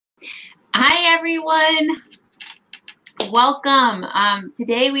Hi, everyone. Welcome.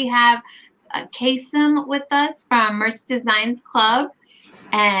 Today we have Kasim with us from Merch Designs Club,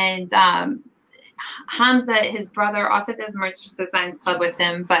 and Hamza, his brother, also does Merch Designs Club with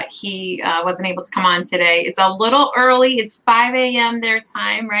him, but he wasn't able to come on today. It's a little early. It's 5 a.m. their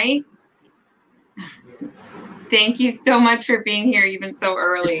time, right? Yes. Thank you so much for being here even so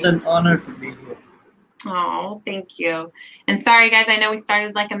early. It's an honor to be here. Oh, thank you. And sorry, guys, I know we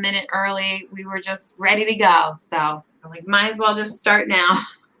started like a minute early. We were just ready to go. So I'm like, might as well just start now.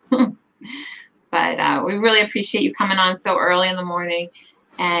 But we really appreciate you coming on so early in the morning.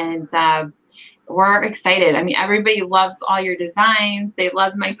 And we're excited. I mean, everybody loves all your designs. They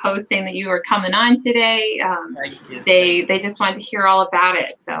loved my post saying that you were coming on today. Thank you. They just wanted to hear all about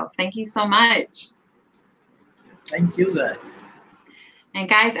it. So thank you so much. Thank you, guys. And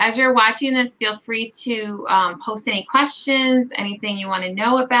guys, as you're watching this, feel free to post any questions, anything you want to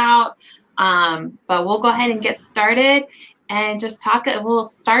know about. But we'll go ahead and get started and just talk. We'll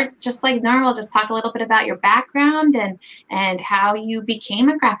start just like normal, just talk a little bit about your background and how you became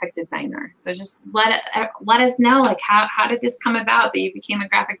a graphic designer. So just let us know, like, how did this come about that you became a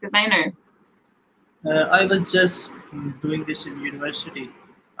graphic designer? I was just doing this in university.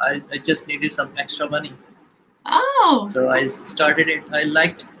 I just needed some extra money. Oh. So I started it. I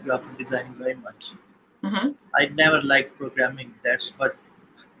liked graphic designing very much. I never liked programming. That's what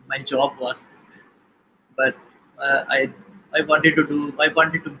my job was. But I wanted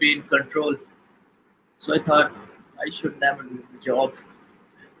to be in control. So I thought I should never do the job.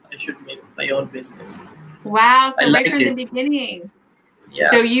 I should make my own business. Wow, I so right liked from the it. beginning.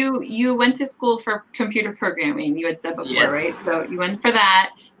 Yeah. So you went to school for computer programming, you had said before, Yes. right? So you went for that,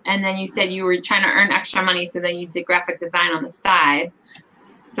 and then you said you were trying to earn extra money, so then you did graphic design on the side.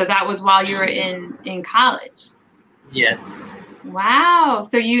 So that was while you were in college. Yes. Wow.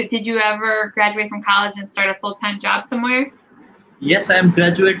 So did you ever graduate from college and start a full-time job somewhere? Yes, I am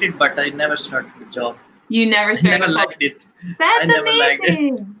graduated, but I never started the job. You never started. I never liked it. That's I never liked it.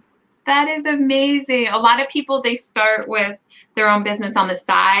 amazing. That is amazing. A lot of people, they start with their own business on the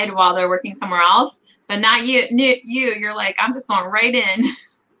side while they're working somewhere else, but not you. You're like, I'm just going right in.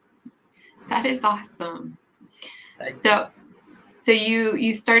 That is awesome. So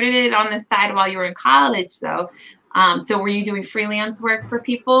you started it on the side while you were in college, though. So were you doing freelance work for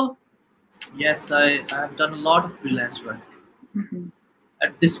people? Yes, I have done a lot of freelance work.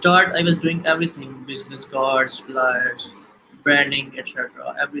 At the start, I was doing everything: business cards, flyers, branding,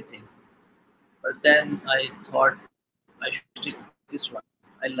 etc. Everything. But then I thought I should stick with this one.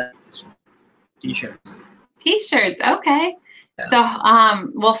 I like this one. T-shirts. T-shirts, okay. Yeah.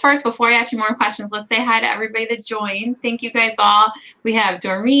 So, well, first, before I ask you more questions, let's say hi to everybody that joined. Thank you guys all. We have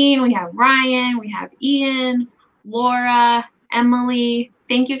Doreen, we have Ryan, we have Ian, Laura, Emily.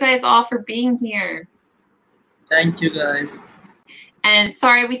 Thank you guys all for being here. Thank you, guys. And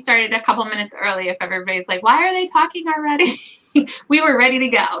sorry, we started a couple minutes early. If everybody's like, why are they talking already? We were ready to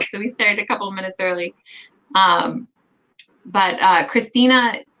go, so we started a couple minutes early. But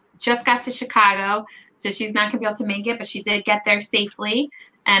Christina just got to Chicago, so she's not going to be able to make it, but she did get there safely,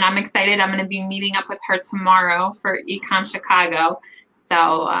 and I'm excited. I'm going to be meeting up with her tomorrow for Ecom Chicago,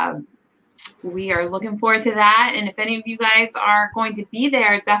 so we are looking forward to that. And if any of you guys are going to be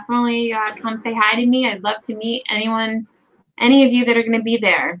there, definitely come say hi to me. I'd love to meet any of you that are going to be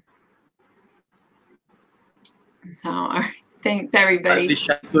there. So thanks, everybody. I wish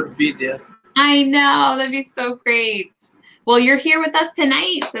I could be there. I know, that'd be so great. Well, you're here with us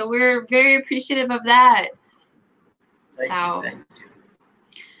tonight, so we're very appreciative of that. Thank you.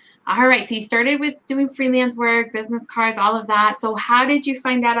 All right, so you started with doing freelance work, business cards, all of that. So how did you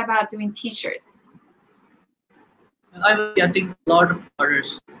find out about doing T-shirts? I was getting a lot of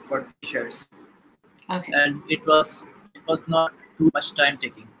orders for T-shirts. Okay. And it was not too much time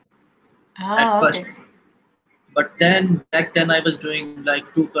taking at first. But then back then I was doing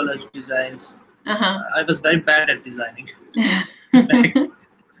like 2 colors designs. I was very bad at designing.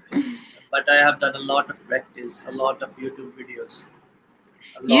 But I have done a lot of practice, a lot of YouTube videos.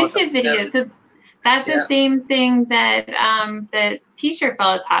 YouTube videos. So that's the same thing that the T-shirt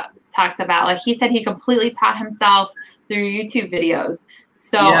fellow talked about. Like he said, he completely taught himself through YouTube videos.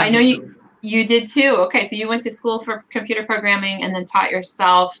 So I know you did too. Okay, so you went to school for computer programming and then taught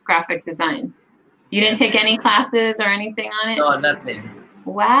yourself graphic design. You didn't take any classes or anything on it? No, nothing.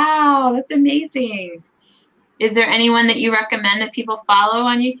 Wow, that's amazing. Is there anyone that you recommend that people follow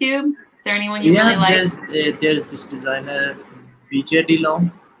on YouTube? Is there anyone you really like? There's this designer, BJ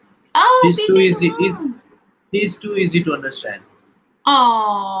DeLong. Oh, he's too easy. He's too easy to understand.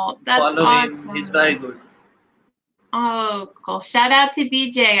 Oh, that's Follow awesome. him. He's very good. Oh, cool. Shout out to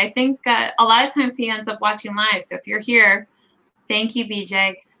BJ. I think a lot of times he ends up watching live. So if you're here, thank you,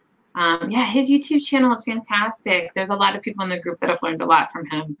 BJ. Yeah, his YouTube channel is fantastic. There's a lot of people in the group that have learned a lot from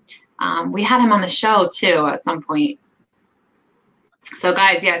him. We had him on the show too at some point. So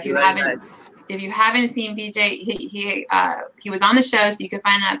guys, yeah, if you haven't seen BJ, he was on the show, so you can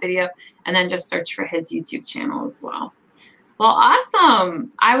find that video and then just search for his YouTube channel as well. Well,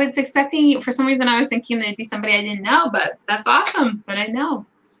 awesome. I was expecting, for some reason, I was thinking there'd be somebody I didn't know, but that's awesome that I know.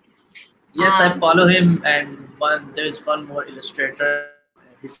 Yes, I follow him, and there's one more illustrator.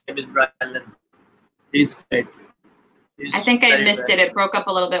 His name is Brian Allen. He's great. I think I missed it. It broke up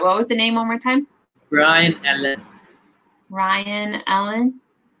a little bit. What was the name one more time? Brian Allen. Ryan Allen?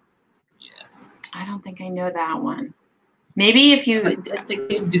 Yes. I don't think I know that one. Maybe if you... I think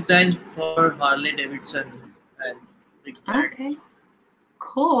he designs for Harley Davidson. Okay,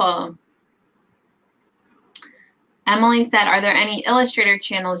 cool. Emily said, are there any Illustrator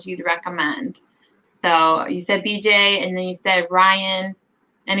channels you'd recommend? So you said BJ, and then you said Ryan.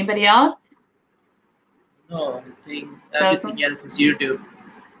 Anybody else? No, I think everything else is YouTube.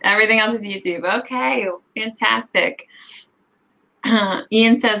 Everything else is YouTube. Okay, fantastic.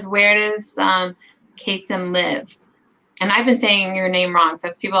 Ian says, where does Kasim live? And I've been saying your name wrong, so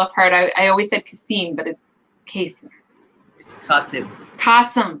if people have heard, I always said Kasim, but it's Kasim. It's Kasim.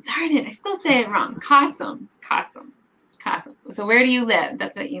 Kasim. Darn it, I still say it wrong. Kasim. So where do you live?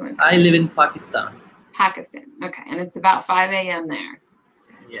 That's what you meant. I live in Pakistan. Pakistan. Okay, and it's about 5 a.m. there.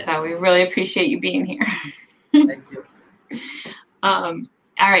 Yes. So we really appreciate you being here. Thank you.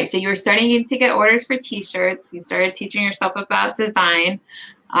 All right, so you were starting to get orders for T-shirts. You started teaching yourself about design.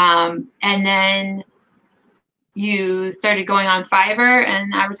 And then you started going on Fiverr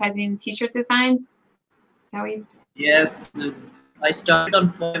and advertising T-shirt designs. Yes, I started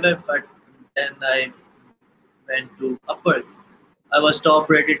on Fiverr, but then I went to Upwork. I was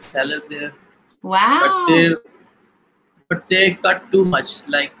top-rated seller there. Wow. But they cut too much,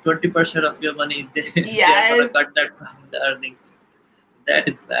 like 20% of your money. They're gonna cut that from the earnings. That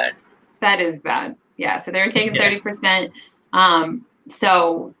is bad. That is bad. Yeah. So they were taking 30%.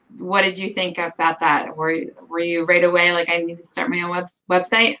 So what did you think about that? Were you right away like, I need to start my own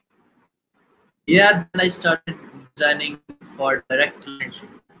website? Yeah, then I started designing for direct clients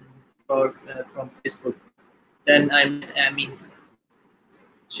from Facebook. Then I met Amy.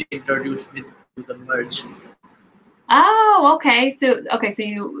 She introduced me to the merch. Oh, okay. So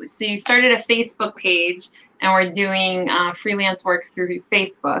you started a Facebook page and were doing freelance work through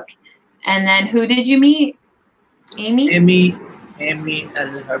Facebook. And then who did you meet? Amy? Amy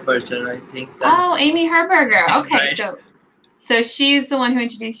Herberger, I think. Oh, Amy Herberger. Okay, right. So she's the one who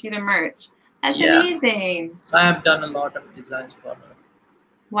introduced you to merch. That's amazing. I have done a lot of designs for her.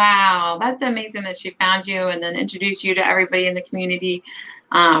 Wow, that's amazing that she found you and then introduced you to everybody in the community.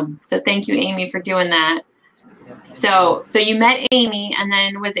 So thank you, Amy, for doing that. Yeah, so you met Amy, and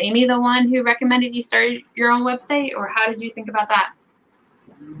then was Amy the one who recommended you start your own website, or how did you think about that?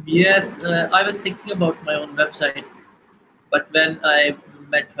 Yes, I was thinking about my own website, but when I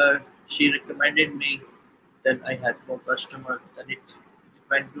met her, she recommended me. Then I had more customers, and it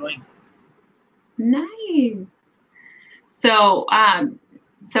went growing. Nice. So,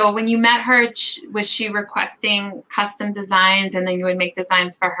 so when you met her, was she requesting custom designs, and then you would make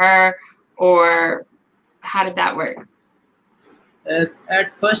designs for her, or how did that work?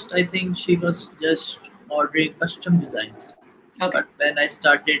 At first, I think she was just ordering custom designs. Okay. But when I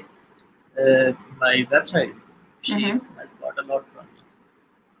started my website, she has got a lot from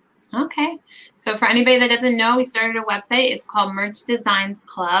me. Okay. So for anybody that doesn't know, we started a website. It's called Merch Designs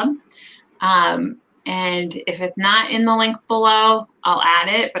Club. And if it's not in the link below, I'll add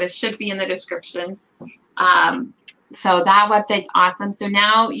it, but it should be in the description. So that website's awesome. So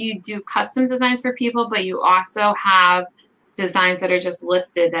now you do custom designs for people, but you also have designs that are just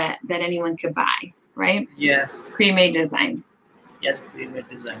listed that anyone could buy, right? Yes. Pre-made designs. Yes, pre-made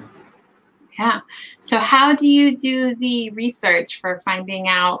design. Yeah. So how do you do the research for finding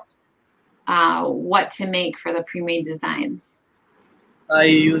out what to make for the pre-made designs? I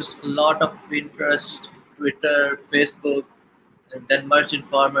use a lot of Pinterest, Twitter, Facebook, and then Merch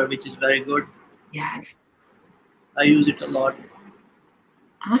Informer, which is very good. Yes. I use it a lot.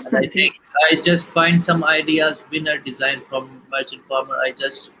 Awesome. And I think I just find some ideas, winner designs from Merch Informer. I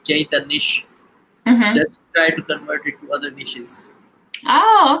just change the niche. Just try to convert it to other niches.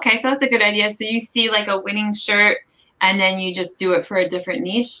 Oh, okay. So that's a good idea. So you see like a winning shirt and then you just do it for a different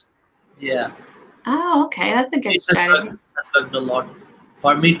niche? Yeah. Oh, okay. That's a good strategy. That worked a lot.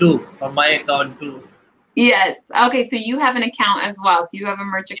 For me too. For my account too. Yes. Okay. So you have an account as well. So you have a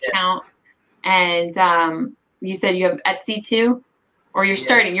merch account. And You said you have Etsy too, or you're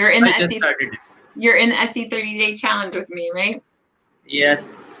starting. You're in the Etsy. You're in the Etsy 30-day challenge with me, right?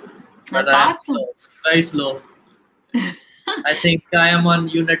 Yes, but That's I'm awesome. very slow. I think I am on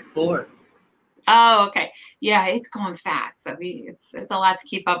unit 4. Oh, okay. Yeah, it's going fast. So it's a lot to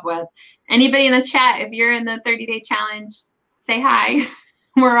keep up with. Anybody in the chat, if you're in the 30-day challenge, say hi.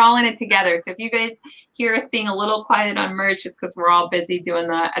 We're all in it together. So if you guys hear us being a little quiet on merch, it's because we're all busy doing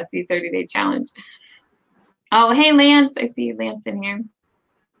the Etsy 30-day challenge. Oh, hey, Lance. I see Lance in here.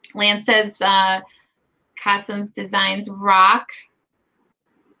 Lance says, Qasim's designs rock.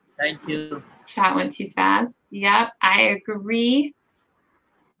 Thank you. Chat went too fast. Yep, I agree.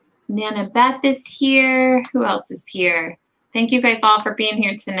 Nana Beth is here. Who else is here? Thank you guys all for being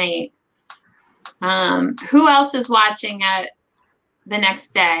here tonight. Who else is watching at the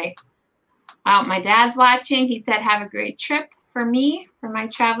next day? Oh, my dad's watching. He said, have a great trip for me, for my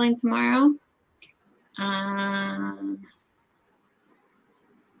traveling tomorrow.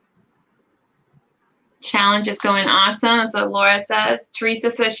 Challenge is going awesome. That's what Laura says.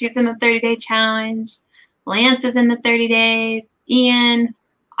 Teresa says she's in the 30-day challenge. Lance is in the 30 days. Ian,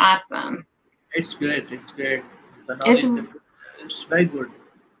 awesome. It's great. It's great. The knowledge, it's very good.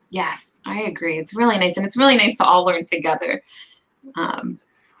 Yes, I agree. It's really nice. And it's really nice to all learn together. And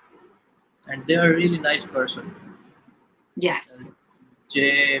they are a really nice person. Yes.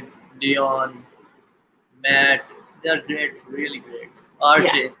 Jay, Dion, Matt, they are great, really great.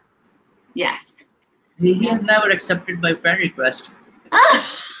 RJ. Yes. He has never accepted my friend request.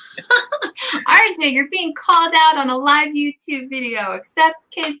 RJ, you're being called out on a live YouTube video. Accept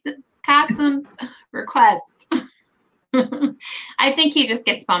Qasim's request. I think he just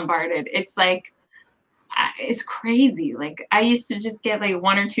gets bombarded. It's like, it's crazy. Like I used to just get like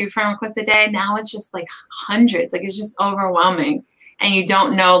 1 or 2 friend requests a day. Now it's just like hundreds. Like it's just overwhelming. And you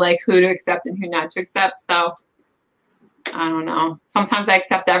don't know like who to accept and who not to accept. So I don't know. Sometimes I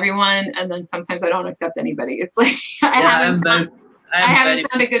accept everyone, and then sometimes I don't accept anybody. It's like I haven't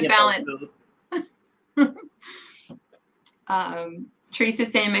found a good balance.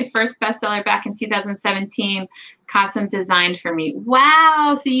 Teresa's saying my first bestseller back in 2017, Qasim designed for me.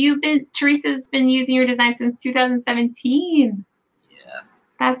 Wow. So Teresa's been using your design since 2017. Yeah.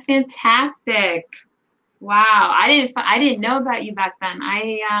 That's fantastic. Wow. I didn't know about you back then.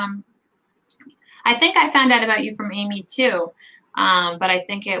 I think I found out about you from Amy too. But I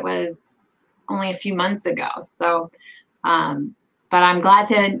think it was only a few months ago. So, but I'm glad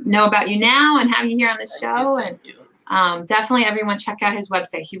to know about you now and have you here on the show. And definitely everyone check out his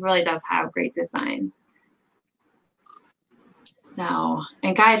website. He really does have great designs. So,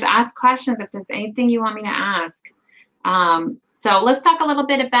 and guys, ask questions if there's anything you want me to ask. So let's talk a little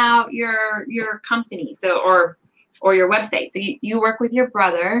bit about your company. So, or your website. So you work with your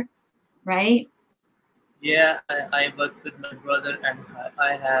brother, right? Yeah, I work with my brother, and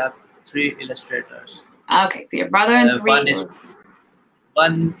I have 3 illustrators. Okay, so your brother and 3.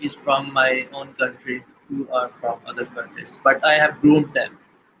 One is from my own country. 2 are from other countries, but I have groomed them.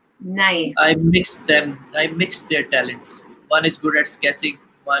 Nice. I mixed them. I mixed their talents. One is good at sketching.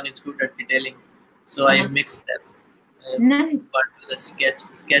 One is good at detailing. So I mixed them. Nice. One do the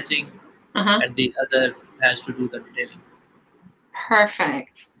sketching, and the other has to do the detailing.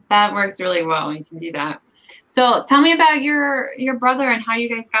 Perfect. That works really well. You can do that. So tell me about your brother and how you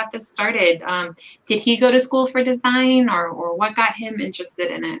guys got this started. Did he go to school for design, or what got him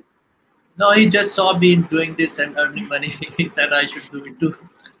interested in it? No, he just saw me doing this and earning money. He said I should do it too.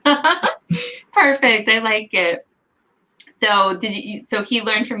 Perfect. I like it. So so he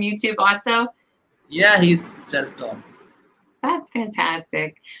learned from YouTube also? Yeah, he's self-taught. That's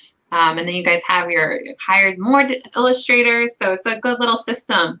fantastic. And then you guys have hired more illustrators, so it's a good little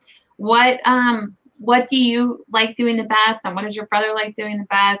system. What do you like doing the best, and what does your brother like doing the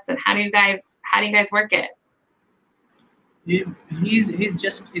best, and how do you guys work it? He's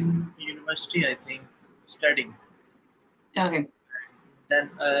just in university, I think, studying. Okay.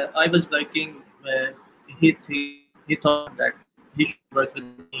 Then I was working. He thought that he should work with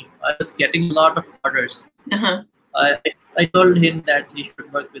me. I was getting a lot of orders. I told him that he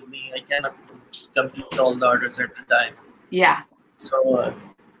should work with me. I cannot complete all the orders at the time. Yeah. So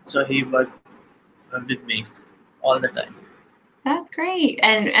he worked with me all the time. That's great.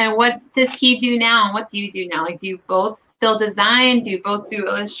 And what does he do now? And what do you do now? Like, do you both still design? Do you both do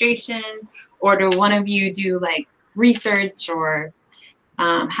illustrations? Or do one of you do like research? Or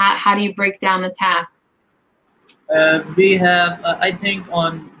how do you break down the tasks? We have, I think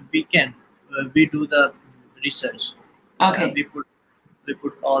on weekend, we do the research. Okay. We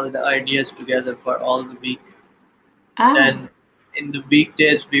put all the ideas together for all the week. Oh. And in the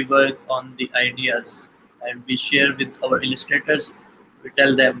weekdays, we work on the ideas. and we share with our illustrators. We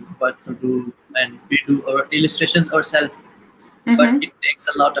tell them what to do, and we do our illustrations ourselves. But it takes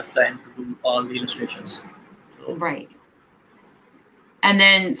a lot of time to do all the illustrations. So, right. And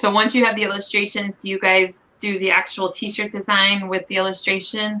then, so once you have the illustrations, do you guys do the actual t-shirt design with the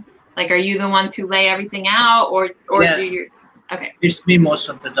illustration? Like, are you the ones who lay everything out, or yes, do you? Okay. It's me most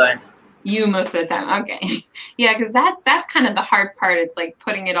of the time. You most of the time. Okay. Yeah, because that's kind of the hard part, is like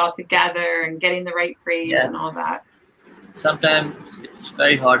putting it all together and getting the right phrase and all that. Sometimes it's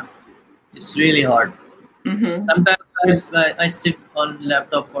very hard. It's really hard. Sometimes I sit on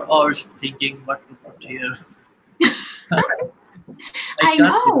laptop for hours thinking what to put here. I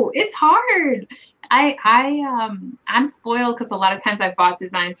know, it's hard. I'm spoiled because a lot of times I've bought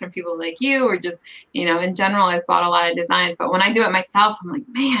designs from people like you, or just, in general, I've bought a lot of designs. But when I do it myself, I'm like,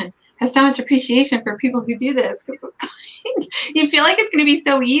 man, I have so much appreciation for people who do this. You feel like it's going to be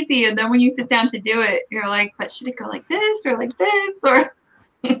so easy. And then when you sit down to do it, you're like, but should it go like this or like this? Or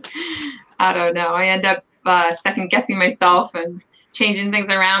I don't know. I end up second guessing myself and changing things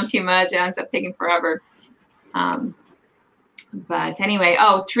around too much. It ends up taking forever. But anyway,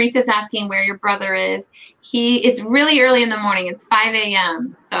 Teresa's asking where your brother is. It's really early in the morning. It's 5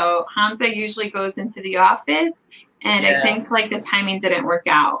 a.m. So Hamza usually goes into the office, and I think like the timing didn't work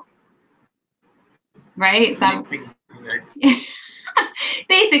out. Right?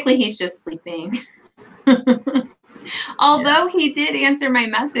 Basically, he's just sleeping. Although he did answer my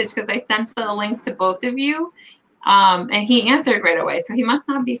message, because I sent the link to both of you, and he answered right away. So he must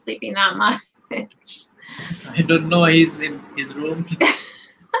not be sleeping that much. I don't know. He's in his room.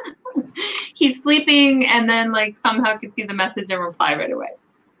 He's sleeping, and then like somehow could see the message and reply right away.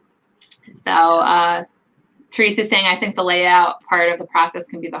 So Teresa's saying, I think the layout part of the process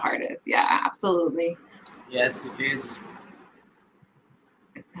can be the hardest. Yeah, absolutely. Yes, it is.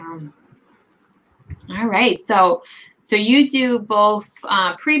 All right. So you do both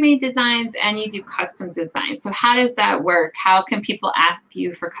pre-made designs and you do custom designs. So how does that work? How can people ask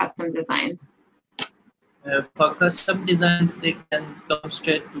you for custom designs? For custom designs, they can come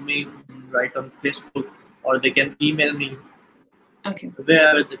straight to me, right on Facebook, or they can email me. Okay.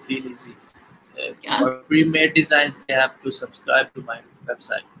 Wherever they feel easy. For pre-made designs, they have to subscribe to my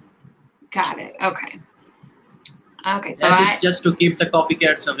website. Got it. Okay. Okay. So it's just to keep the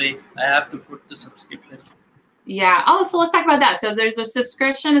copycats away. I have to put the subscription. Yeah. Oh, so let's talk about that. So there's a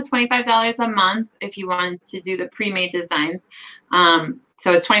subscription of $25 a month if you want to do the pre-made designs.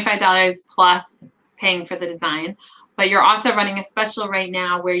 So it's $25 plus paying for the design, but you're also running a special right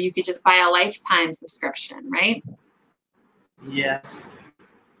now where you could just buy a lifetime subscription, right? Yes.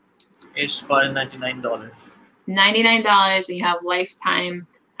 It's for $99. $99, and you have lifetime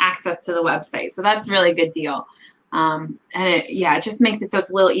access to the website. So that's a really good deal. And it just makes it so it's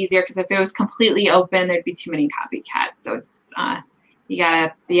a little easier, because if it was completely open, there'd be too many copycats. So it's you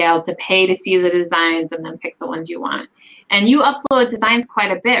gotta be able to pay to see the designs and then pick the ones you want. And you upload designs quite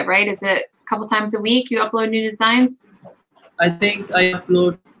a bit, right? Is it a couple times a week you upload new designs? I think I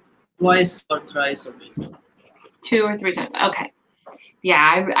upload twice or thrice a week. 2 or 3 times. Okay.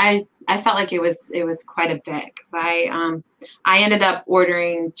 Yeah, I felt like it was quite a bit, because I ended up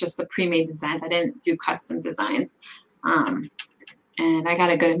ordering just the pre-made designs. I didn't do custom designs, and I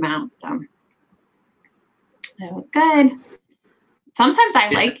got a good amount, so that was good. Sometimes I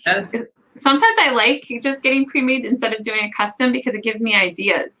like just getting pre-made instead of doing a custom, because it gives me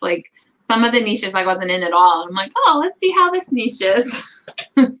ideas. Like some of the niches I wasn't in at all. I'm like, oh, let's see how this niche is.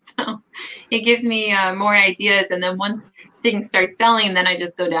 So it gives me more ideas, and then once things start selling, then I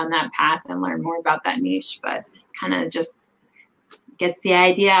just go down that path and learn more about that niche, but kind of just gets the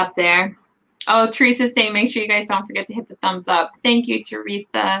idea up there. Oh, Teresa's saying, make sure you guys don't forget to hit the thumbs up. Thank you,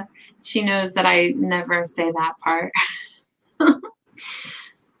 Teresa. She knows that I never say that part.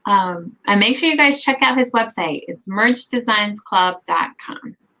 And make sure you guys check out his website. It's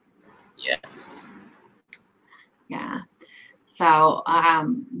mergedesignsclub.com. Yes. Yeah. So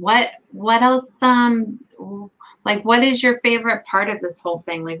what else, like, what is your favorite part of this whole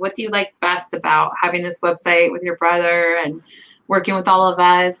thing? Like, what do you like best about having this website with your brother and working with all of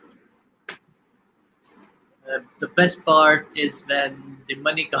us? The best part is when the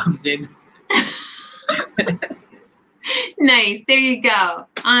money comes in. Nice. There you go.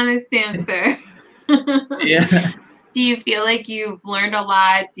 Honest answer. Yeah. Do you feel like you've learned a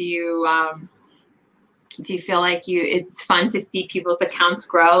lot? Do you feel like it's fun to see people's accounts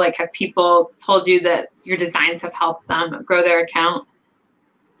grow? Like, have people told you that your designs have helped them grow their account?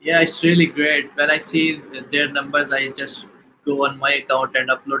 Yeah, it's really great. When I see their numbers, I just go on my account and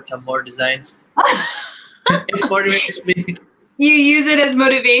upload some more designs. It motivates me. you use it as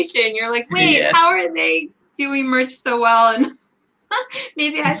motivation. You're like, wait, Yes. how are they doing merch so well? And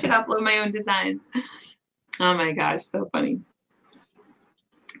maybe I should upload my own designs. Oh my gosh, so funny.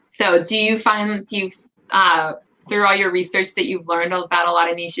 So do you through all your research that you've learned about a lot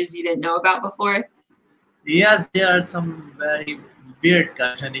of niches you didn't know about before? Yeah, there are some very weird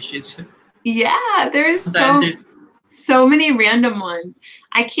kind of niches. Yeah, there's so many random ones.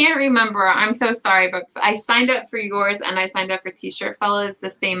 I can't remember. I'm so sorry, but I signed up for yours and I signed up for T-Shirt Fellas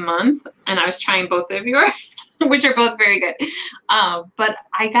the same month, and I was trying both of yours, which are both very good. But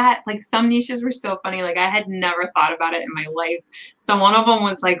I got like some niches were so funny. Like I had never thought about it in my life. So one of them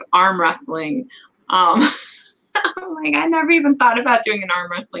was like arm wrestling. I'm like, I never even thought about doing an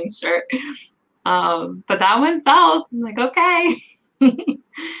arm wrestling shirt. But that one sells. I'm like, okay.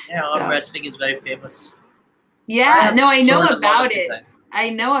 Yeah, arm wrestling is very famous. Yeah, no, I know about it. I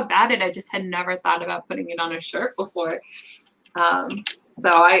know about it. I just had never thought about putting it on a shirt before. So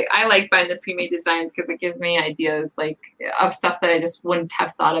I like buying the pre-made designs because it gives me ideas like of stuff that I just wouldn't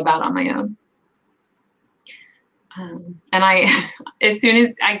have thought about on my own. And as soon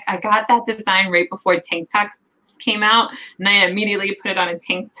as I got that design right before tank tops came out, and I immediately put it on a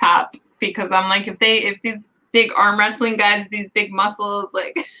tank top because I'm like, if these big arm wrestling guys, these big muscles,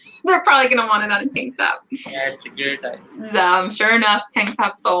 like they're probably gonna want it on a tank top. Yeah, it's a great idea. So sure enough, tank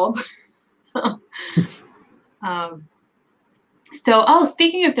top sold. So,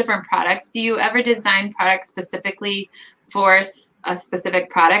 speaking of different products, do you ever design products specifically for a specific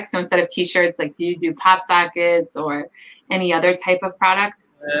product? So instead of T-shirts, like do you do pop sockets or any other type of product?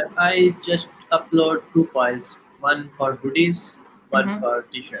 I just upload 2 files, one for hoodies, one for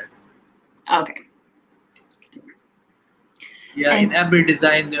T-shirt. Okay. Yeah, in every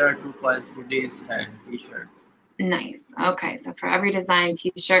design there are 2 files, hoodies and T-shirt. Nice. Okay, so for every design,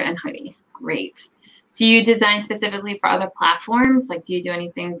 T-shirt and hoodie. Great. Do you design specifically for other platforms? Like, do you do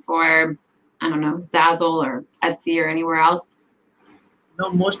anything for, I don't know, Zazzle or Etsy or anywhere else? No,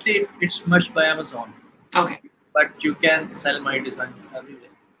 mostly it's merged by Amazon. Okay. But you can sell my designs everywhere.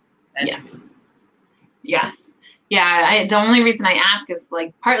 Yes. Yes. Yeah, the only reason I ask is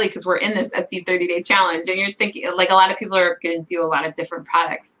like partly because we're in this Etsy 30-day challenge, and you're thinking like a lot of people are going to do a lot of different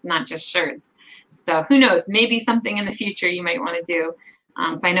products, not just shirts. So who knows? Maybe something in the future you might want to do.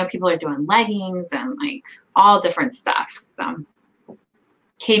 So I know people are doing leggings and like all different stuff. So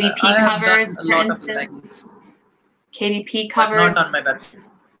KDP covers, for instance. KDP covers. Not on my website.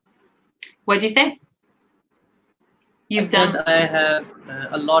 What'd you say? I have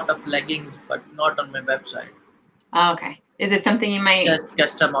a lot of leggings, but not on my website. Oh, okay. Is it something you might? Just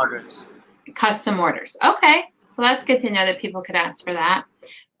custom orders. Custom orders. Okay. So that's good to know that people could ask for that.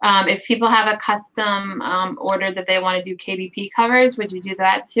 If people have a custom order that they want to do KDP covers, would you do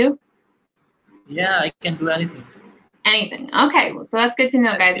that too? Yeah, I can do anything. Anything. Okay. Well, so that's good to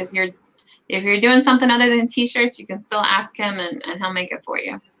know, guys. If you're doing something other than T-shirts, you can still ask him and he'll make it for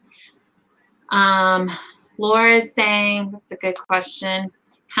you. Laura is saying, that's a good question.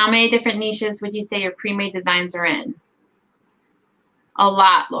 How many different niches would you say your pre-made designs are in? A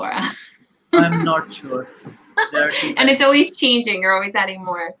lot, Laura. I'm not sure. And it's always changing. You're always adding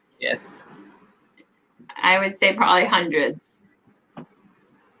more. Yes. I would say probably hundreds. Yes.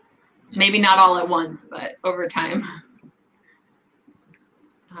 Maybe not all at once, but over time.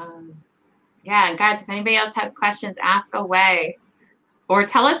 Yeah, guys, if anybody else has questions, ask away. Or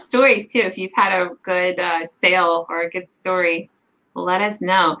tell us stories, too. If you've had a good sale or a good story, let us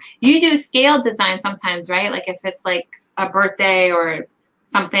know. You do scale design sometimes, right? Like if it's like a birthday or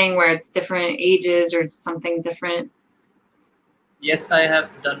something where it's different ages or something different. Yes, I have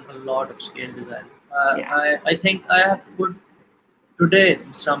done a lot of scale design. I think I have put today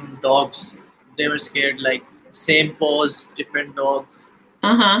some dogs. They were scared, like same pose, different dogs.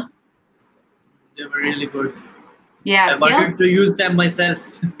 They were really good. Yeah, I wanted to use them myself.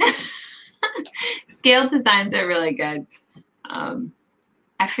 Scale designs are really good.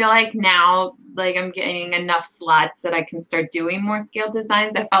 I feel like now, like I'm getting enough slots that I can start doing more scale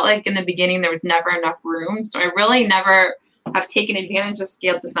designs. I felt like in the beginning there was never enough room, so I really never have taken advantage of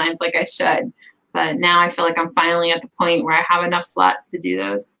scale designs like I should. But now I feel like I'm finally at the point where I have enough slots to do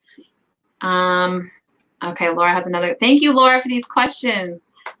those. Okay, Laura has another. Thank you, Laura, for these questions.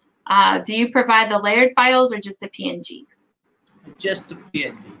 Do you provide the layered files or just the PNG? Just the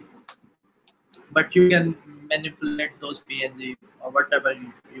PNG. But you can manipulate those PNG or whatever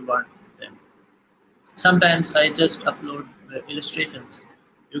you want them. Sometimes I just upload the illustrations.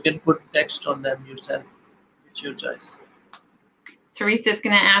 You can put text on them yourself. It's your choice. Teresa's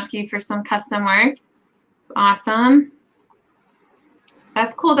going to ask you for some custom work. It's awesome.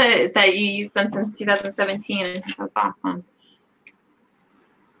 That's cool that you used them since 2017. That's awesome.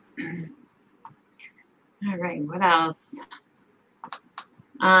 All right, what else?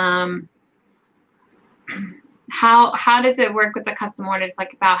 How does it work with the custom orders?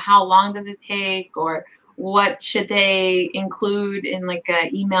 Like about how long does it take, or what should they include in like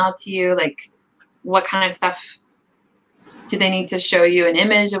an email to you? Like what kind of stuff do they need to show you an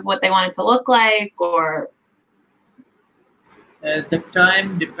image of what they want it to look like, or? The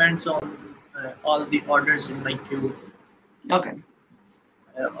time depends on all the orders in my queue. Okay.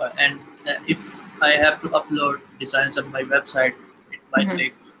 And if I have to upload designs on my website, it might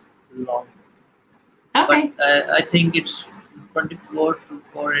take long. Okay. But I think it's 24 to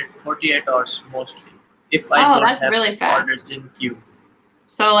 48 hours mostly. If I don't that's have really fast. orders in queue.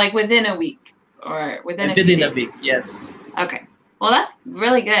 So like within a week or within a week, yes. Okay. Well, that's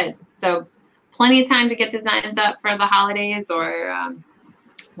really good. So plenty of time to get designs up for the holidays or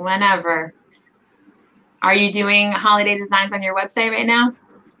whenever. Are you doing holiday designs on your website right now?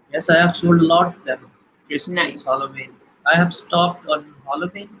 Yes, I have sold a lot of them. Christmas, nice. Halloween. I have stopped on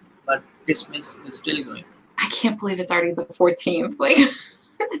Halloween, but Christmas is still going. I can't believe it's already the 14th. Like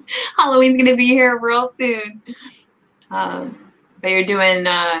Halloween's gonna be here real soon. But you're doing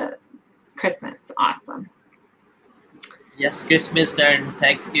Christmas. Awesome. Yes, Christmas and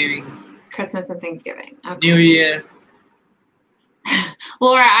Thanksgiving. Christmas and Thanksgiving. Okay. New Year.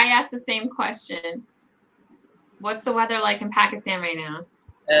 Laura, I asked the same question. What's the weather like in Pakistan right now?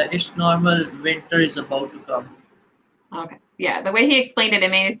 It's normal. Winter is about to come. Okay. Yeah, the way he explained it,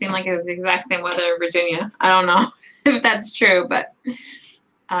 it made it seem like it was the exact same weather in Virginia. I don't know if that's true, but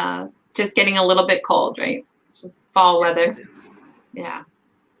just getting a little bit cold, right? Just fall weather. Yeah.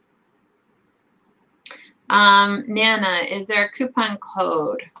 Nana, is there a coupon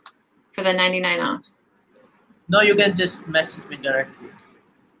code for the 99 off? No, you can just message me directly.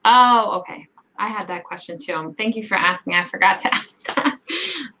 Oh, okay. I had that question too. Thank you for asking. I forgot to ask that.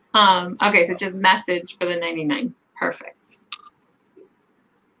 Okay, so just message for the 99. Perfect.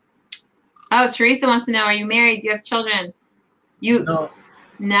 Oh, Teresa wants to know, are you married? Do you have children? No.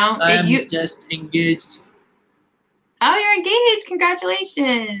 No? I am just engaged. Oh, you're engaged.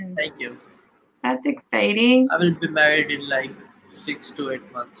 Congratulations. Thank you. That's exciting. I will be married in like 6 to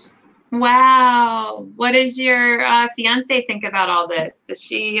 8 months. Wow. What does your fiance think about all this? Does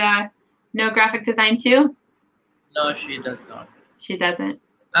she know graphic design too? No, she does not. She doesn't?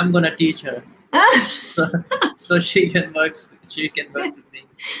 I'm going to teach her. so she can work with me.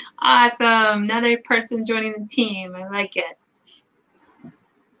 Awesome. Another person joining the team. I like it.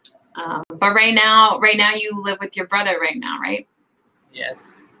 But right now you live with your brother right now, right?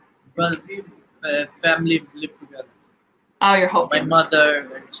 Yes. Well, we family live together. Oh, your whole family. My mother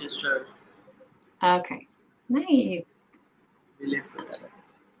and sister. Okay. Nice. We live together.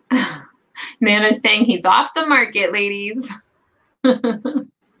 Nana's saying he's off the market, ladies.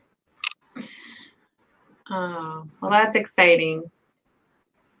 Oh, well, that's exciting.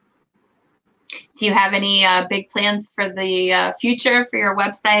 Do you have any big plans for the future for your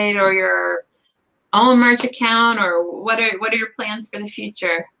website or your own merch account, or what are your plans for the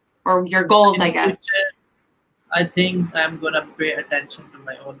future, or your goals, I guess? Future, I think I'm gonna pay attention to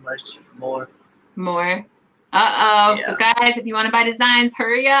my own merch more. More? Uh-oh. Yeah. So guys, if you want to buy designs,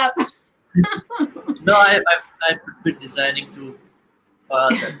 hurry up. No, I would be designing too for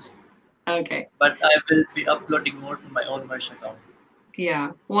others. Okay. But I will be uploading more to my own merch account.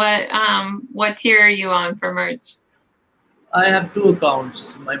 Yeah. What tier are you on for merch? I have 2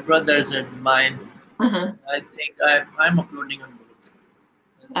 accounts, my brother's and mine. Uh-huh. I think I'm uploading on both.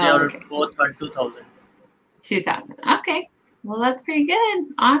 They are both on 2,000. 2,000. Okay. Well, that's pretty good.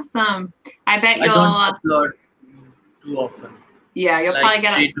 Awesome. I bet you'll. I don't upload too often. Yeah, you'll probably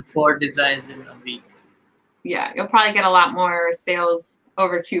get 3 to 4 designs in a week. Yeah, you'll probably get a lot more sales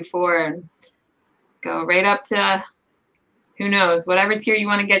over Q4 and go right up to, who knows, whatever tier you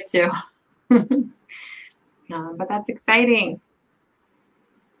want to get to. But that's exciting.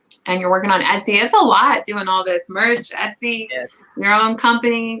 And you're working on Etsy. It's a lot doing all this merch, Etsy, yes. Your own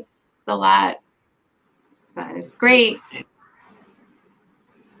company. It's a lot. But it's great.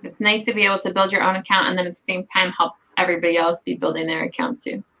 It's nice to be able to build your own account and then at the same time help everybody else be building their account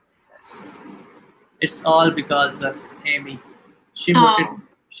too. Yes. It's all because of Amy. She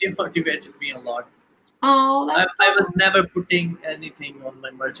motivated me a lot. Oh, that's I was never putting anything on my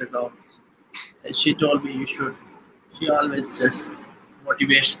merch account. She told me you should. She always just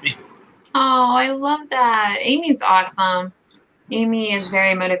motivates me. Oh, I love that. Amy's awesome. Amy is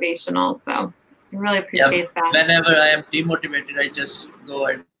very motivational, so I really appreciate that. Whenever I am demotivated, I just go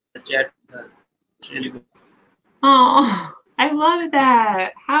and chat with her. It's really good. Oh, I love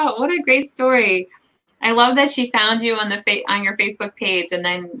that. What a great story. I love that she found you on the on your Facebook page, and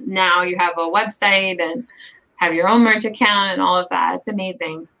then now you have a website and have your own merch account and all of that. It's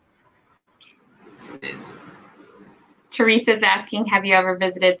amazing. It is. Teresa's asking, have you ever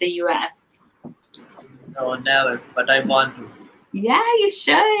visited the U.S.? No, never, but I want to. Yeah, you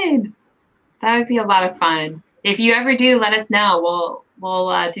should. That would be a lot of fun. If you ever do, let us know.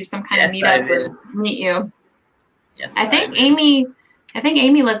 We'll do some kind of meetup or meet you. Yes, I think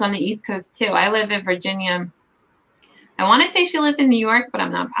Amy lives on the East Coast too. I live in Virginia. I want to say she lives in New York, but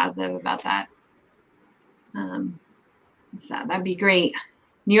I'm not positive about that. So that'd be great.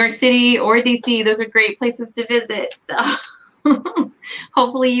 New York City or DC, those are great places to visit. So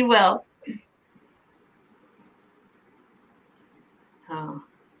hopefully you will. Oh,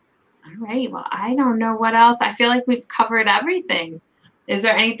 all right. Well, I don't know what else. I feel like we've covered everything. Is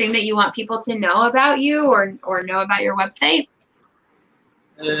there anything that you want people to know about you or know about your website?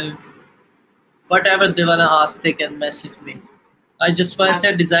 Whatever they want to ask, they can message me. I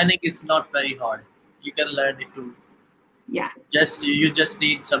said designing is not very hard. You can learn it too. Yes. You just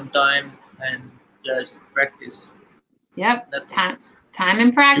need some time and just practice. Yep. Time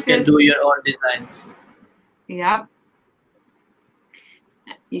and practice. You can do your own designs. Yep.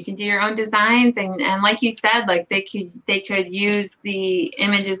 You can do your own designs, and like you said, like they could use the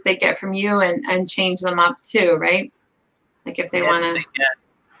images they get from you and change them up too, right? Like if they want to.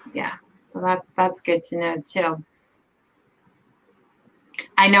 Yeah. So that's good to know too.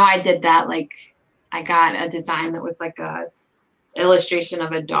 I know I did that. Like I got a design that was like a illustration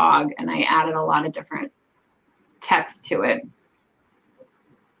of a dog, and I added a lot of different text to it.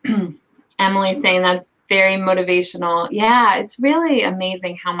 Emily's saying that's very motivational. Yeah, it's really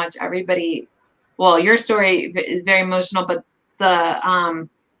amazing how much everybody, well, your story is very emotional, but the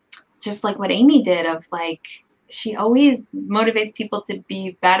just like what Amy did of like, she always motivates people to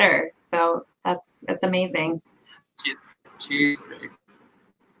be better. So that's amazing. She's great.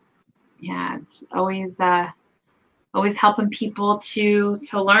 Yeah, it's always helping people to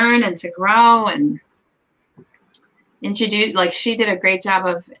learn and to grow and introduce. Like she did a great job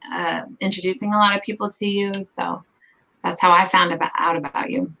of introducing a lot of people to you. So that's how I found out about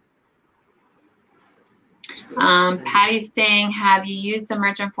you. Patty's saying, have you used the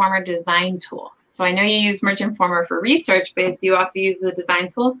Merch Informer design tool? So I know you use Merch Informer for research, but do you also use the design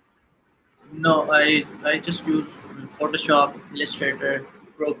tool? No, I just use Photoshop, Illustrator,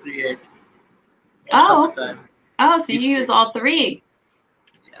 Procreate. Oh, so you use all three.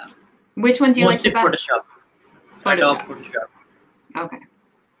 Yeah. Which one do you like the best? Photoshop. Photoshop. Okay.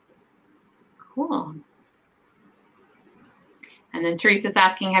 Cool. And then Teresa's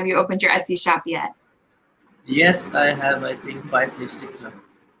asking, have you opened your Etsy shop yet? Yes, I have, I think, 5 listings up.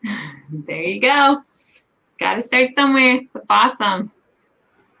 There you go. Got to start somewhere. That's awesome.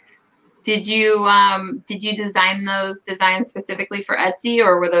 Did you design those designs specifically for Etsy,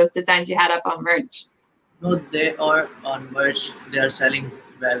 or were those designs you had up on Merch? No, they are on Merch. They are selling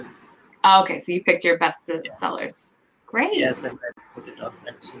well. Oh, okay, so you picked your best sellers. Great. Yes, and I put it on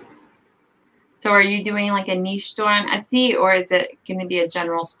Etsy. So are you doing like a niche store on Etsy, or is it going to be a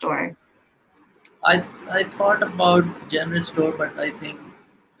general store? I thought about general store, but I think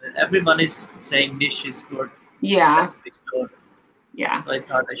everyone is saying niche is good. Yeah. Specific store. Yeah. So I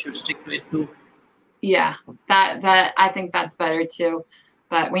thought I should stick to it too. Yeah, that I think that's better too.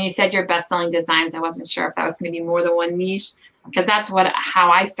 But when you said your best-selling designs, I wasn't sure if that was going to be more than one niche, because that's how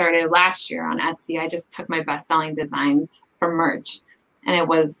I started last year on Etsy. I just took my best-selling designs from Merch, and it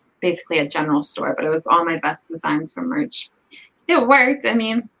was basically a general store, but it was all my best designs from Merch. It worked. I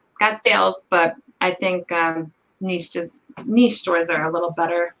mean, got sales, but I think niche stores are a little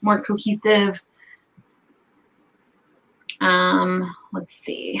better, more cohesive. Let's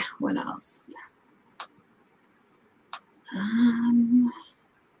see, what else?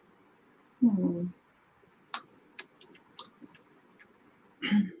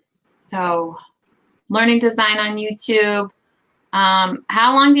 So learning design on YouTube.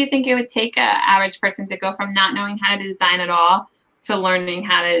 How long do you think it would take an average person to go from not knowing how to design at all to learning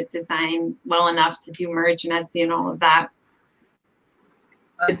how to design well enough to do Merch and Etsy and all of that?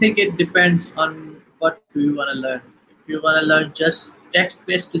 I think it depends on what do you want to learn. If you want to learn just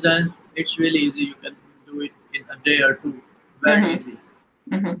text-based design, it's really easy. You can do it in a day or two. Very easy.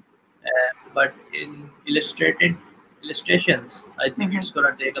 But in illustrations, I think it's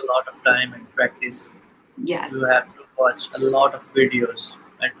going to take a lot of time and practice. Yes. You have to watch a lot of videos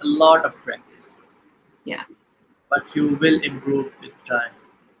and a lot of practice. Yes. But you will improve with time.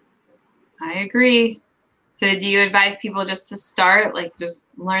 I agree. So do you advise people just to start, like just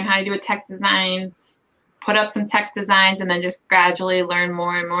learn how to do a text designs, put up some text designs, and then just gradually learn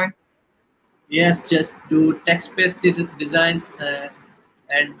more and more? Yes, just do text-based designs,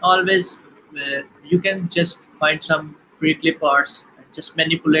 and always you can just find some free clip arts and just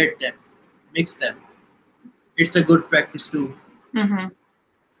manipulate them, mix them. It's a good practice too. Mm-hmm.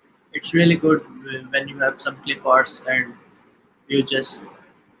 It's really good when you have some clip arts and you just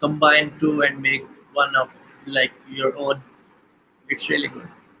combine two and make one of like your own. It's really good.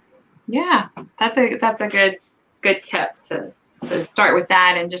 Yeah, that's a good tip to start with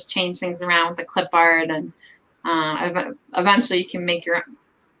that and just change things around with the clip art, and eventually you can make your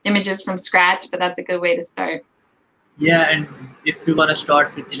images from scratch, but that's a good way to start. Yeah, and if you want to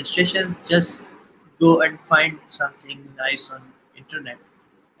start with illustrations, just go and find something nice on internet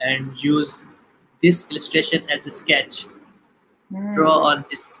and use this illustration as a sketch. Draw on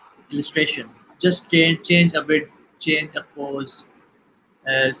this illustration. Just change a bit, change a pose,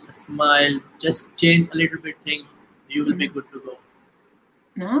 a smile. Just change a little bit thing. You will be good to go.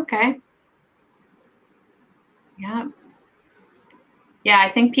 Okay. Yeah. Yeah,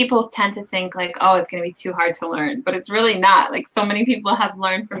 I think people tend to think like, oh, it's going to be too hard to learn, but it's really not. Like, so many people have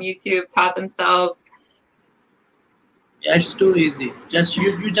learned from YouTube, taught themselves. Yeah, it's too easy. Just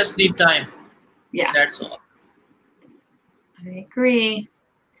you just need time. Yeah, that's all. I agree.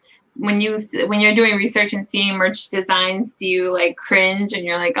 When you're doing research and seeing merch designs, do you like cringe and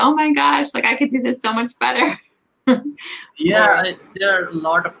you're like, oh my gosh, like I could do this so much better? Yeah, there are a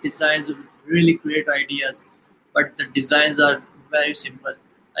lot of designs with really great ideas, but the designs are very simple.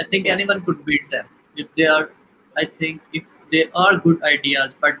 I think anyone could beat them if they are. I think if they are good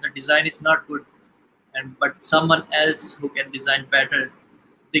ideas, but the design is not good, but someone else who can design better,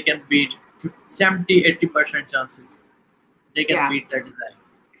 they can beat 70-80% chances. They can beat that design.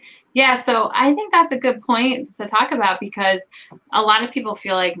 Yeah, so I think that's a good point to talk about, because a lot of people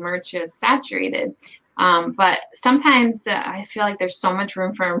feel like merch is saturated. But sometimes I feel like there's so much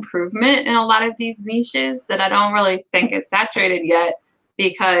room for improvement in a lot of these niches that I don't really think it's saturated yet,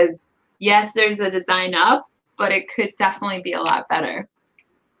 because yes, there's a design up, but it could definitely be a lot better.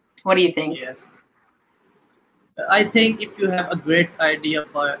 What do you think? Yes. I think if you have a great idea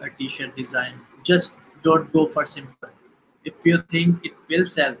for a t-shirt design, just don't go for simple. If you think it will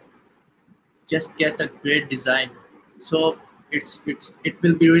sell, just get a great design. So it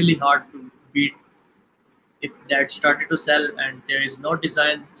will be really hard to beat if that started to sell and there is no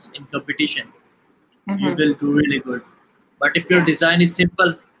designs in competition. You will do really good. But if your design is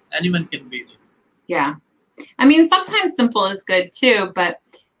simple, anyone can beat it. Yeah, I mean, sometimes simple is good too, but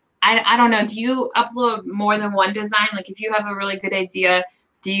I don't know. Do you upload more than one design? Like, if you have a really good idea,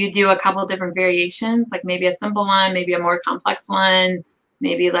 do you do a couple different variations? Like maybe a simple one, maybe a more complex one,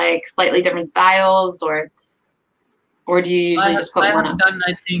 maybe like slightly different styles, or do you usually just put one up? I have done,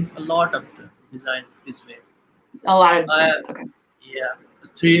 I think, a lot of the designs this way. A lot of designs, okay.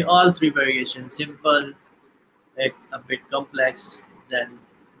 Yeah, all three variations: simple, like a bit complex, then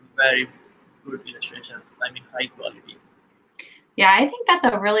very good illustration. I mean, high quality. Yeah, I think that's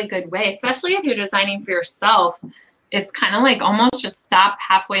a really good way, especially if you're designing for yourself. It's kind of like almost just stop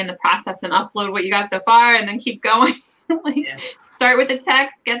halfway in the process and upload what you got so far and then keep going. Start with the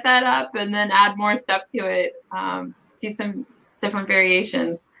text, get that up, and then add more stuff to it. Do some different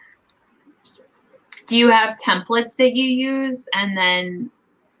variations. Do you have templates that you use and then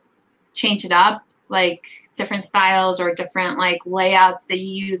change it up, like different styles or different like layouts that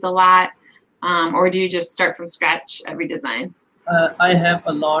you use a lot? Or do you just start from scratch every design? I have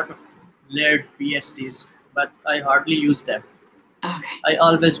a lot of layered PSTs, but I hardly use them. Okay. I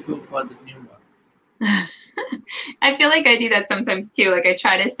always go for the new one. I feel like I do that sometimes too. Like I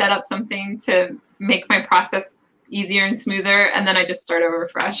try to set up something to make my process easier and smoother, and then I just start over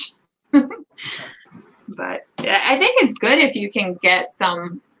fresh. But yeah, I think it's good if you can get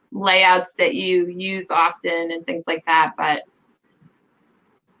some layouts that you use often and things like that, but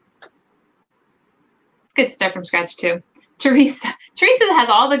it's good to start from scratch too. Teresa has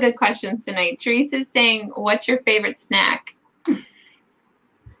all the good questions tonight. Teresa's saying, what's your favorite snack?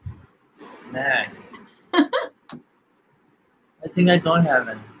 Snack? I think I don't have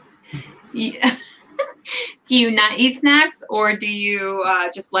any. Yeah. Do you not eat snacks, or do you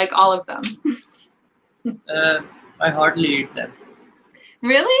just like all of them? I hardly eat them.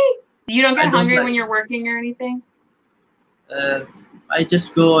 Really? You don't get hungry when you're working or anything? I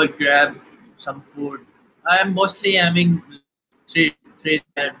just go and grab some food. I'm mostly having three.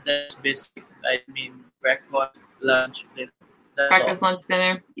 That's basic. I mean, breakfast, lunch, dinner. Breakfast, lunch,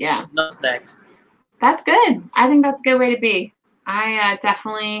 dinner. Yeah. No snacks. That's good. I think that's a good way to be. I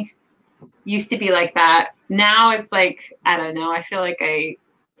definitely used to be like that. Now it's like, I don't know. I feel like I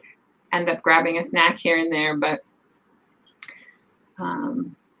end up grabbing a snack here and there, but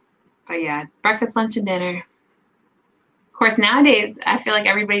But yeah, breakfast, lunch, and dinner. Of course, nowadays, I feel like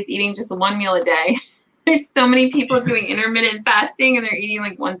everybody's eating just one meal a day. There's so many people doing intermittent fasting and they're eating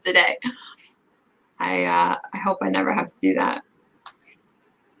like once a day. I hope I never have to do that.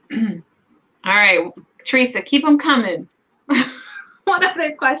 All right, Teresa, keep them coming. What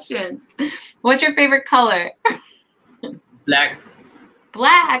other questions? What's your favorite color? Black.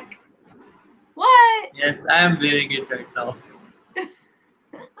 Black? What? Yes, I am wearing it right now.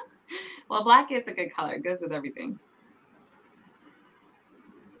 Well, black is a good color. It goes with everything.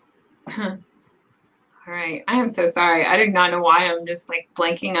 All right. I am so sorry. I do not know why I'm just like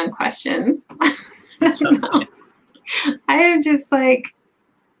blanking on questions. No. I am just like,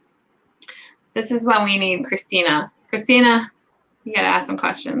 this is when we need Christina. Christina, you got to ask some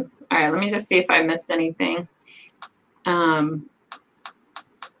questions. All right. Let me just see if I missed anything. I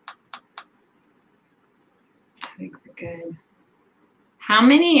think we're good. How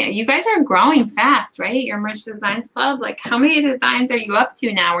many, you guys are growing fast, right? Your Merch Designs Club, like how many designs are you up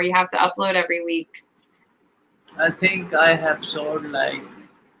to now where you have to upload every week? I think I have sold like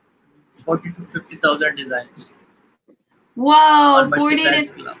 40 to 50,000 designs. Whoa, 40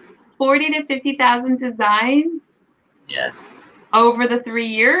 to 50,000 designs? Yes. Over the 3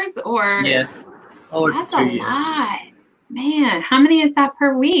 years or? Yes, over 3 years. That's a lot. Man, how many is that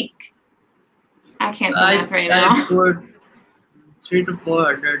per week? I can't do math right now. I put 300 to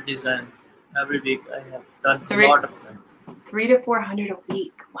 400 designs every week. I have done a lot of them. 300 to 400 a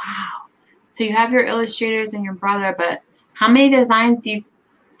week. Wow. So you have your illustrators and your brother, but how many designs do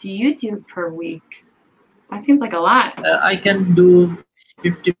you do per week? That seems like a lot. I can do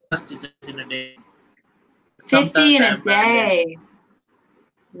 50 plus designs in a day. 50 in a day.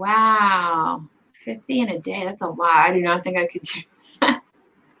 Wow. 50 in a day. That's a lot. I do not think I could do that.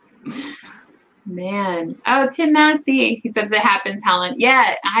 Man. Oh, Tim Massey. He says it happens, Helen.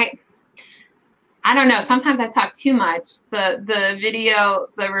 Yeah, I don't know. Sometimes I talk too much. The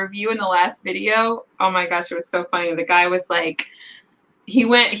review in the last video, oh my gosh, it was so funny. The guy was like, he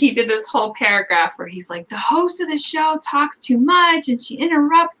did this whole paragraph where he's like, the host of the show talks too much and she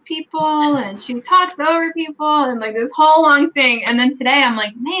interrupts people and she talks over people and like this whole long thing. And then today I'm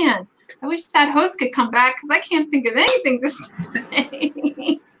like, man, I wish that host could come back because I can't think of anything to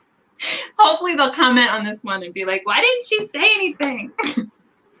say. Hopefully they'll comment on this one and be like, why didn't she say anything?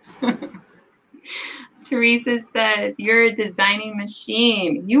 Teresa says, you're a designing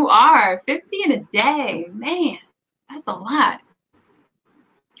machine. You are. 50 in a day. Man, that's a lot.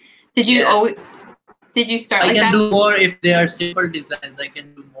 Did you always? Did you start like that? I can do more if they are simple designs. I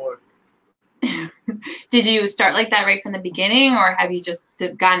can do more. Did you start like that right from the beginning, or have you just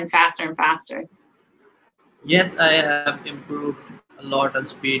gotten faster and faster? Yes, I have improved a lot on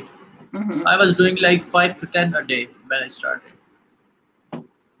speed. I was doing like 5 to 10 a day when I started.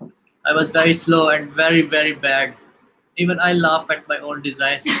 I was very slow and very, very bad. Even I laugh at my own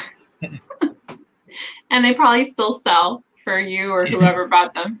designs. And they probably still sell for you or whoever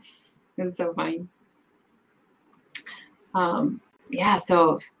bought them. It's so funny. Yeah,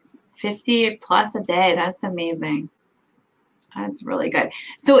 so 50 plus a day. That's amazing. That's really good.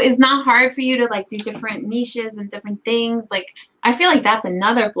 So it's not hard for you to like do different niches and different things. Like I feel like that's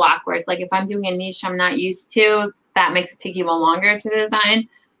another block where it's like if I'm doing a niche I'm not used to, that makes it take even longer to design.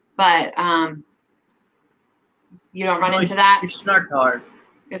 But you don't run into that? It's not hard.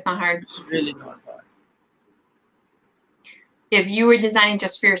 It's not hard? It's really not hard. If you were designing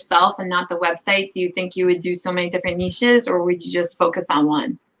just for yourself and not the website, do you think you would do so many different niches or would you just focus on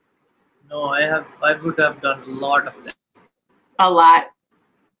one? No, I would have done a lot of them. A lot?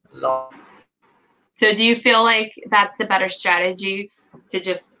 A lot. So do you feel like that's the better strategy to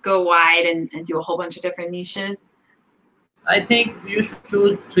just go wide and do a whole bunch of different niches? I think you should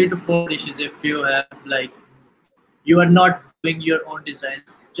choose 3 to 4 niches if you have like, you are not doing your own designs.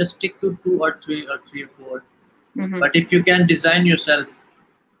 Just stick to 2 or 3 or 4. But if you can design yourself,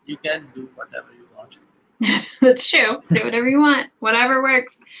 you can do whatever you want. That's true. Do whatever you want. Whatever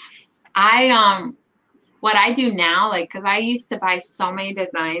works. What I do now, like, because I used to buy so many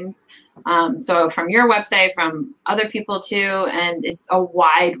designs. So from your website, from other people too, and it's a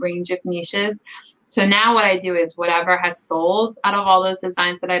wide range of niches. So now what I do is whatever has sold out of all those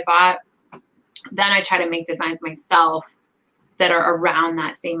designs that I bought, then I try to make designs myself that are around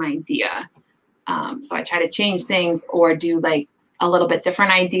that same idea. So I try to change things or do like a little bit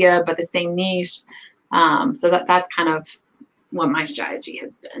different idea, but the same niche. So that's kind of what my strategy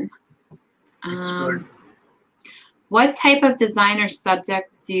has been. What type of design or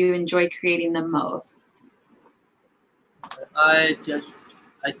subject do you enjoy creating the most? I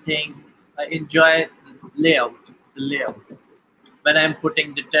think I enjoy the layout. When I'm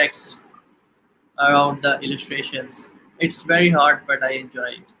putting the text around the illustrations. It's very hard, but I enjoy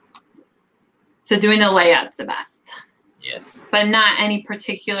it. So doing the layout's the best. Yes. But not any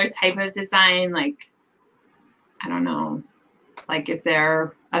particular type of design, like, I don't know, like is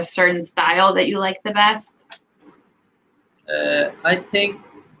there a certain style that you like the best? I think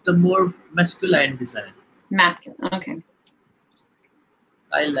the more masculine design. Masculine, okay.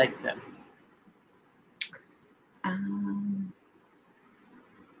 I like them.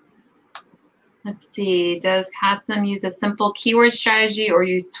 Let's see, does Katsum use a simple keyword strategy or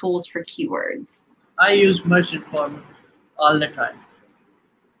use tools for keywords? I use Merchant Form all the time.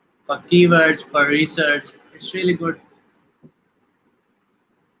 For keywords, for research, it's really good.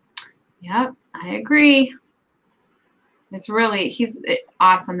 Yep, I agree. He's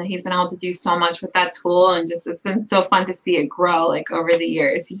awesome that he's been able to do so much with that tool, and just it's been so fun to see it grow like over the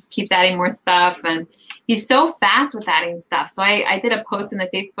years. He just keeps adding more stuff, and he's so fast with adding stuff. So I did a post in the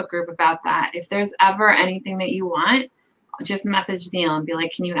Facebook group about that. If there's ever anything that you want, just message Neil and be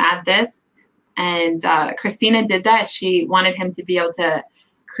like, can you add this? And Christina did that. She wanted him to be able to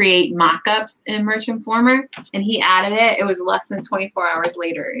create mock-ups in Merchant Former, and he added it. It was less than 24 hours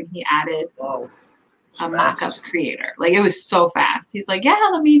later, and he added a mock-up creator. Like, it was so fast. He's like, yeah,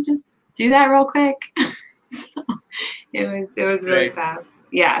 let me just do that real quick. So it was really fast.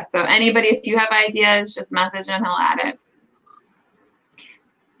 Yeah, so anybody, if you have ideas, just message him, he'll add it.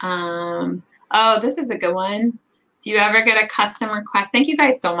 Oh, this is a good one. Do you ever get a custom request? Thank you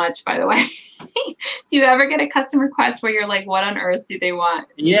guys so much, by the way. Do you ever get a custom request where you're like, what on earth do they want?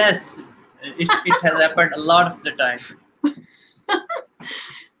 Yes, it has happened a lot of the time.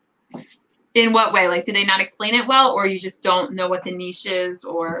 In what way? Like, do they not explain it well, or you just don't know what the niche is,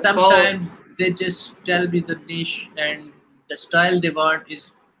 or sometimes they just tell me the niche, and the style they want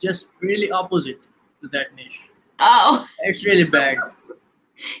is just really opposite to that niche. Oh. It's really bad.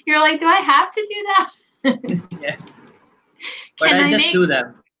 You're like, do I have to do that? Yes. But I just do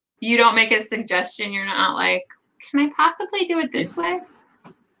them. You don't make a suggestion. You're not like, can I possibly do it this way?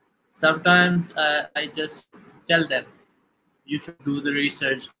 Sometimes I just tell them, you should do the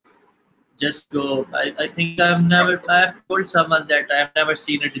research. Just go. I think I've told someone that I've never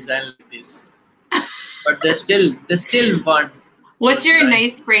seen a design like this. But they still want. What's your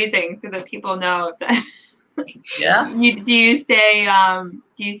nice phrasing so that people know that? Yeah. Do you say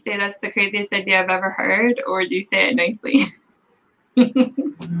that's the craziest idea I've ever heard, or do you say it nicely?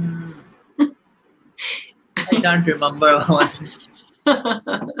 I can't remember one.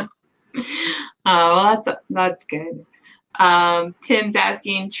 Oh, well, that's good. Tim's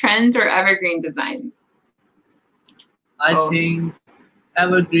asking, trends or evergreen designs? I think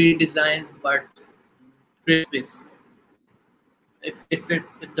evergreen designs, but Christmas. If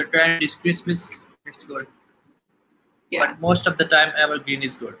the trend is Christmas, it's good. Yeah. But most of the time, evergreen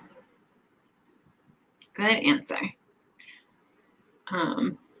is good. Good answer.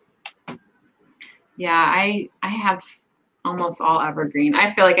 Yeah, I have almost all evergreen.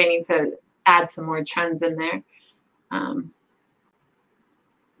 I feel like I need to add some more trends in there.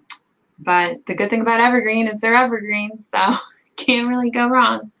 But the good thing about evergreen is they're evergreen, so can't really go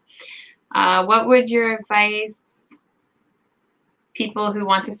wrong. What would your advice people who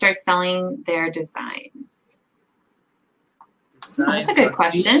want to start selling their designs? That's a good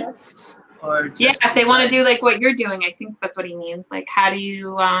question. Yeah, if they want to do like what you're doing, I think that's what he means. Like, how do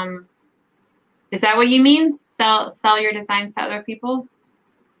you, is that what you mean? Sell your designs to other people?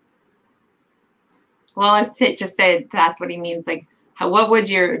 Well, let's just say that's what he means. Like, what would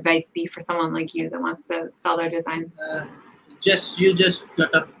your advice be for someone like you that wants to sell their designs? You just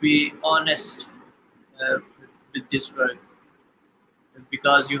gotta be honest with this work,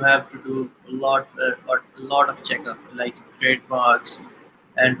 because you have to do a lot of checkup, like trademarks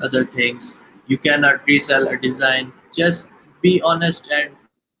and other things. You cannot resell a design. Just be honest and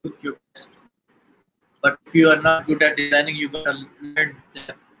do your best. But if you are not good at designing, you gotta learn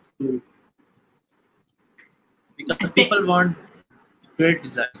that too. Because people want great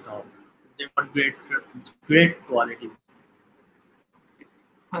designs now. They want great quality.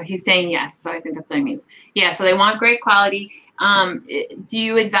 Oh, he's saying yes, so I think that's what I mean. Yeah, so they want great quality. Do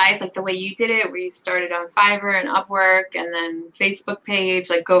you advise like the way you did it, where you started on Fiverr and Upwork and then Facebook page,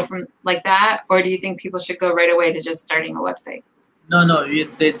 like go from like that? Or do you think people should go right away to just starting a website? No,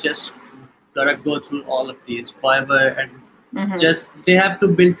 they just gotta go through all of these Fiverr and just they have to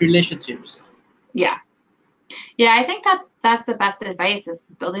build relationships. Yeah. Yeah, I think that's the best advice, is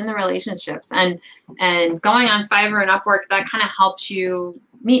building the relationships and going on Fiverr and Upwork. That kind of helps you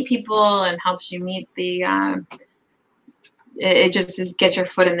meet people and helps you meet the it just gets your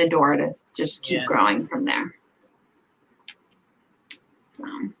foot in the door to just keep growing from there. So,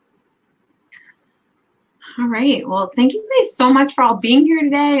 All right. Well, thank you guys so much for all being here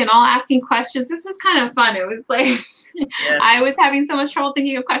today and all asking questions. This was kind of fun. It was like, yes. I was having so much trouble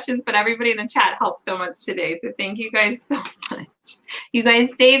thinking of questions, but everybody in the chat helped so much today. So thank you guys so much. You guys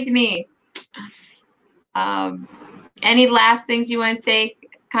saved me. Any last things you want to say,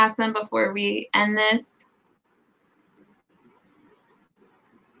 Qasim, before we end this?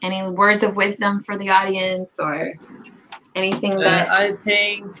 Any words of wisdom for the audience or anything that... I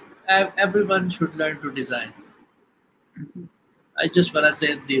think everyone should learn to design. I just want to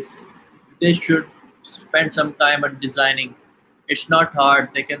say this. They should spend some time on designing. It's not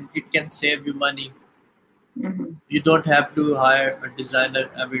hard. It can save you money. You don't have to hire a designer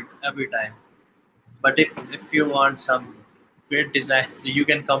every time. But if you want some great designs, you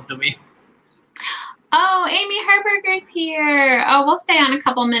can come to me. Oh, Amy Herberger's here. Oh, we'll stay on a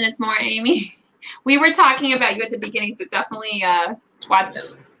couple minutes more, Amy. We were talking about you at the beginning, so definitely watch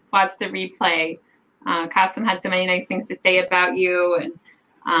the replay. Qasim had so many nice things to say about you, and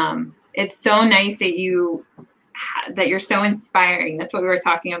it's so nice that you're so inspiring. That's what we were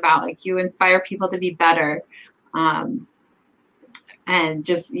talking about. Like, you inspire people to be better, and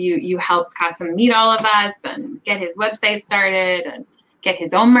just you helped Qasim meet all of us and get his website started and get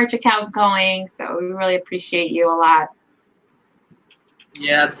his own merch account going. So we really appreciate you a lot.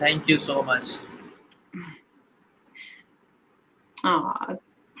 Yeah, thank you so much. Aw,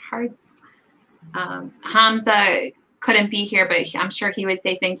 hearts. Hamza couldn't be here, but I'm sure he would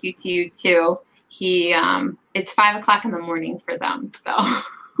say thank you to you too. It's 5 o'clock in the morning for them, so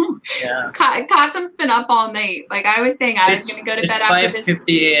yeah. Qasim's been up all night. Like I was saying, I was going to go to bed after this. It's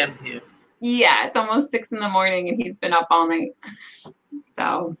 5:50 a.m. here. Yeah, it's almost 6 in the morning, and he's been up all night.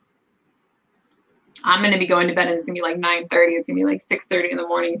 So I'm going to be going to bed, and it's going to be like 9:30. It's going to be like 6:30 in the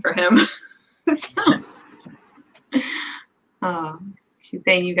morning for him. So, yes. Oh, she's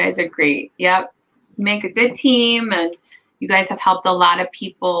saying you guys are great. Yep. You make a good team, and you guys have helped a lot of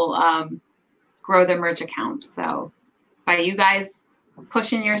people grow their merch accounts. So by you guys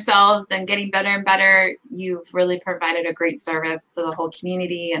pushing yourselves and getting better and better, you've really provided a great service to the whole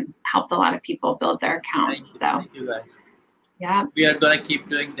community and helped a lot of people build their accounts. Thank you guys. Yeah. We are going to keep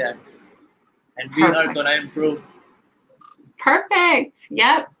doing that, and we are going to improve. Perfect.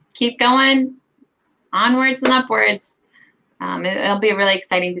 Yep. Keep going onwards and upwards. It'll be really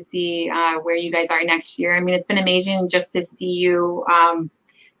exciting to see where you guys are next year. I mean, it's been amazing just to see you,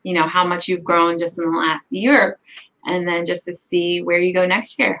 you know, how much you've grown just in the last year, and then just to see where you go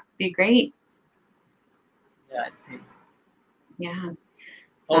next year. Be great. Yeah, I think. Yeah.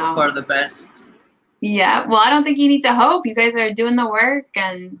 Hope for the best. Yeah. Well, I don't think you need to hope. You guys are doing the work,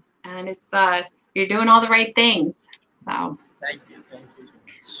 and it's you're doing all the right things. So. Thank you. Thank you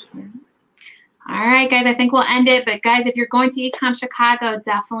so much. All right, guys, I think we'll end it. But, guys, if you're going to Ecom Chicago,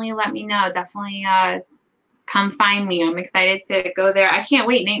 definitely let me know. Definitely come find me. I'm excited to go there. I can't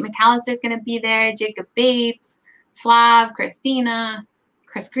wait. Nate McAllister's going to be there. Jacob Bates, Flav, Christina,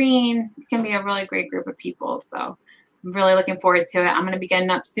 Chris Green. It's going to be a really great group of people. So I'm really looking forward to it. I'm going to be getting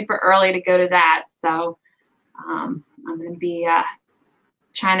up super early to go to that. So I'm going to be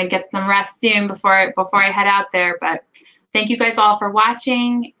trying to get some rest soon before I head out there. But thank you guys all for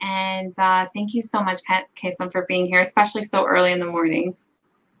watching, and thank you so much, Qasim, for being here, especially so early in the morning.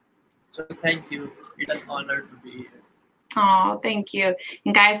 So thank you. It's an honor to be here. Oh, thank you.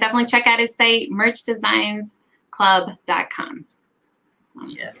 And guys, definitely check out his site, merchdesignsclub.com.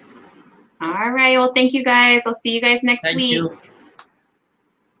 Yes. All right. Well, thank you guys. I'll see you guys next week. Thank you.